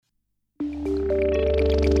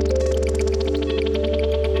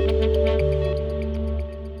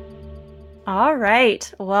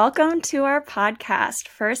right. Welcome to our podcast,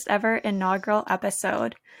 first ever inaugural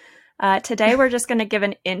episode. Today, we're just going to give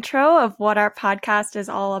an intro of what our podcast is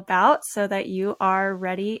all about so that you are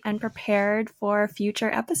ready and prepared for future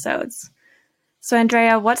episodes. So,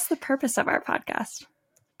 Andrea, what's the purpose of our podcast?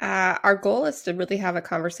 Our goal is to really have a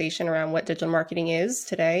conversation around what digital marketing is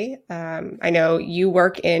today. I know you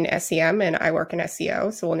work in SEM and I work in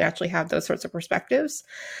SEO, so we'll naturally have those sorts of perspectives.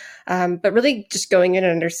 But really just going in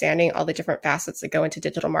and understanding all the different facets that go into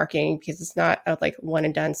digital marketing, because it's not a one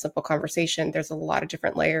and done simple conversation. There's a lot of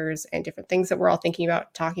different layers and different things that we're all thinking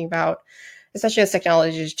about, talking about, especially as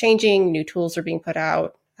technology is changing, new tools are being put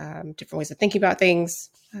out, different ways of thinking about things.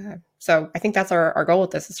 So I think that's our goal with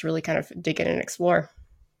this, is to really kind of dig in and explore.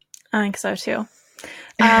 I think so too.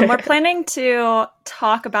 We're planning to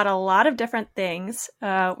talk about a lot of different things.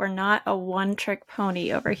 We're not a one-trick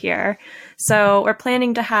pony over here. So we're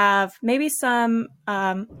planning to have maybe some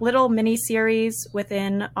little mini-series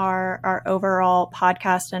within our overall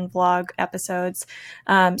podcast and vlog episodes,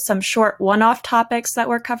 some short one-off topics that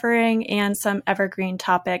we're covering, and some evergreen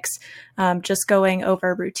topics, just going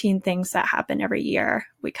over routine things that happen every year.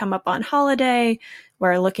 We come up on holiday,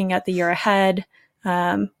 we're looking at the year ahead,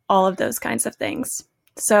 all of those kinds of things.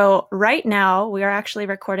 So right now, we are actually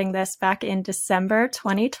recording this back in December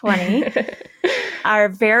 2020. Our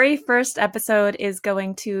very first episode is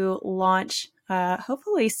going to launch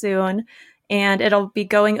hopefully soon, and it'll be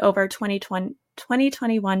going over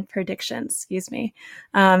 2021 predictions, excuse me.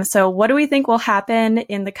 So what do we think will happen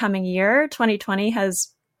in the coming year? 2020 has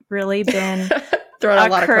really been throwing a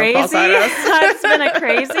lot of curveballs at us. It's been a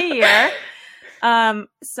crazy year.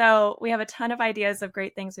 So we have a ton of ideas of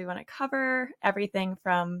great things we want to cover, everything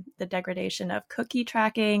from the degradation of cookie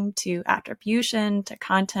tracking to attribution to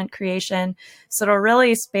content creation. So it'll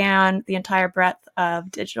really span the entire breadth of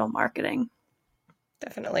digital marketing.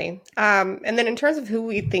 Definitely. And then in terms of who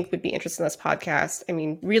we think would be interested in this podcast, I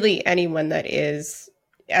mean, really anyone that is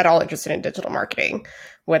at all interested in digital marketing,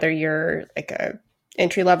 whether you're like a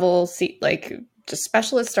entry level just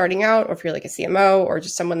specialist starting out, or if you're like a CMO or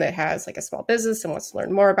just someone that has like a small business and wants to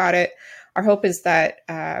learn more about it. Our hope is that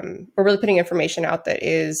we're really putting information out that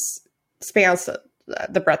spans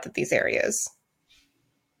the breadth of these areas.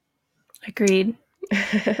 Agreed.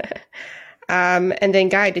 And then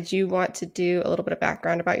Guy, did you want to do a little bit of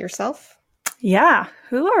background about yourself? Yeah.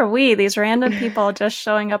 Who are we? These random people just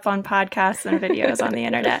showing up on podcasts and videos on the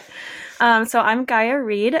internet. So I'm Gaia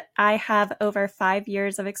Reed. I have over 5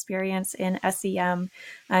 years of experience in SEM.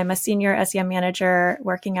 I'm a senior SEM manager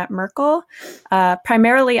working at Merkle.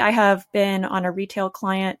 Primarily, I have been on a retail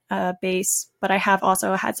client base, but I have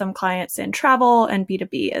also had some clients in travel and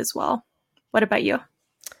B2B as well. What about you?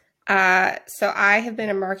 So I have been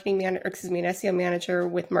an SEO manager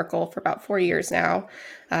with Merkle for about 4 years now.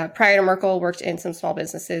 Prior to Merkle, worked in some small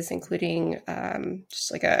businesses, including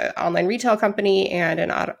just like an online retail company and an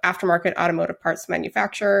aftermarket automotive parts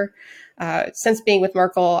manufacturer. Since being with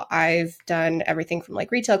Merkle, I've done everything from like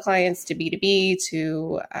retail clients to B2B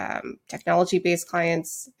to technology-based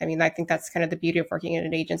clients. I mean, I think that's kind of the beauty of working in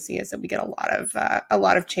an agency, is that we get a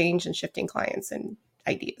lot of change and shifting clients and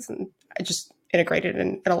ideas, and I just integrated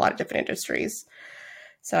in a lot of different industries.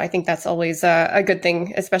 So I think that's always a good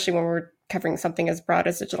thing, especially when we're covering something as broad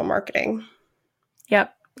as digital marketing.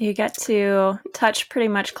 Yep. You get to touch pretty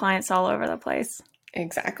much clients all over the place.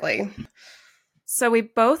 Exactly. So we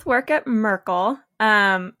both work at Merkle.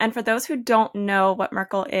 And for those who don't know what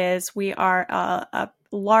Merkle is, we are a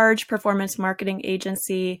large performance marketing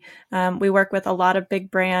agency. We work with a lot of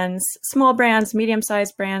big brands, small brands,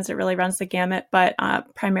 medium-sized brands. It really runs the gamut, but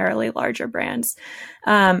primarily larger brands.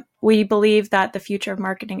 We believe that the future of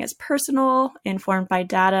marketing is personal, informed by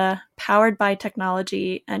data, powered by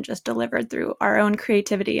technology, and just delivered through our own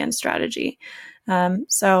creativity and strategy.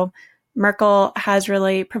 So Merkle has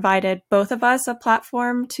really provided both of us a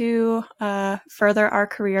platform to further our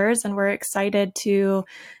careers, and we're excited to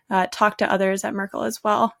talk to others at Merkle as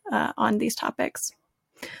well on these topics.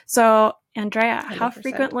 So, Andrea, 100%. How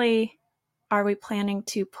frequently are we planning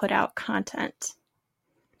to put out content?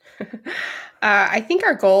 I think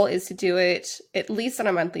our goal is to do it at least on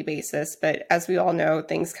a monthly basis, but as we all know,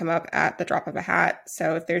 things come up at the drop of a hat.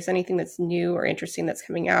 So if there's anything that's new or interesting that's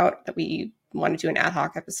coming out that we want to do an ad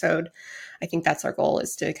hoc episode, I think that's our goal,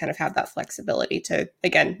 is to kind of have that flexibility to,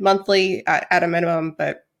 again, monthly at a minimum,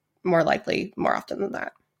 but more likely more often than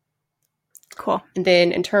that. Cool. And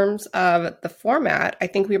then in terms of the format, I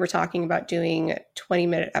think we were talking about doing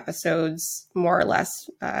 20-minute episodes, more or less.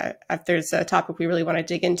 If there's a topic we really want to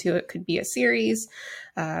dig into, it could be a series.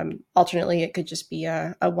 Alternately, it could just be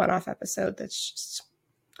a one-off episode that's just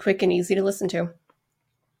quick and easy to listen to.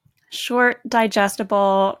 short,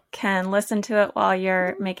 digestible, can listen to it while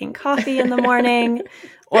you're making coffee in the morning.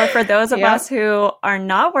 Or for those of us who are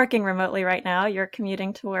not working remotely right now, you're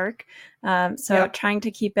commuting to work. So trying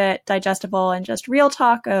to keep it digestible and just real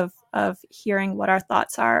talk of hearing what our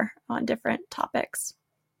thoughts are on different topics.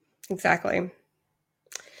 Exactly.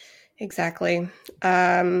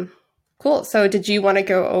 Cool. So did you want to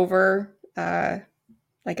go over, I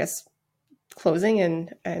guess, closing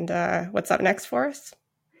and what's up next for us?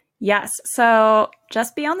 Yes. So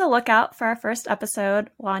just be on the lookout for our first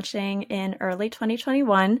episode launching in early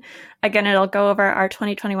 2021. Again, it'll go over our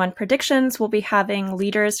 2021 predictions. We'll be having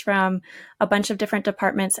leaders from a bunch of different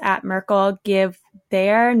departments at Merkle give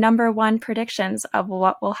their number one predictions of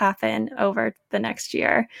what will happen over the next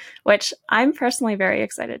year, which I'm personally very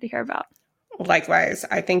excited to hear about. Likewise,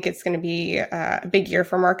 I think it's going to be a big year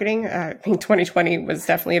for marketing. I think 2020 was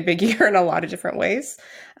definitely a big year in a lot of different ways.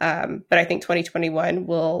 But I think 2021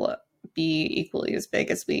 will be equally as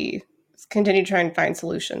big as we continue to try and find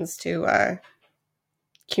solutions to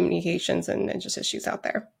communications and just issues out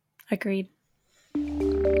there. Agreed.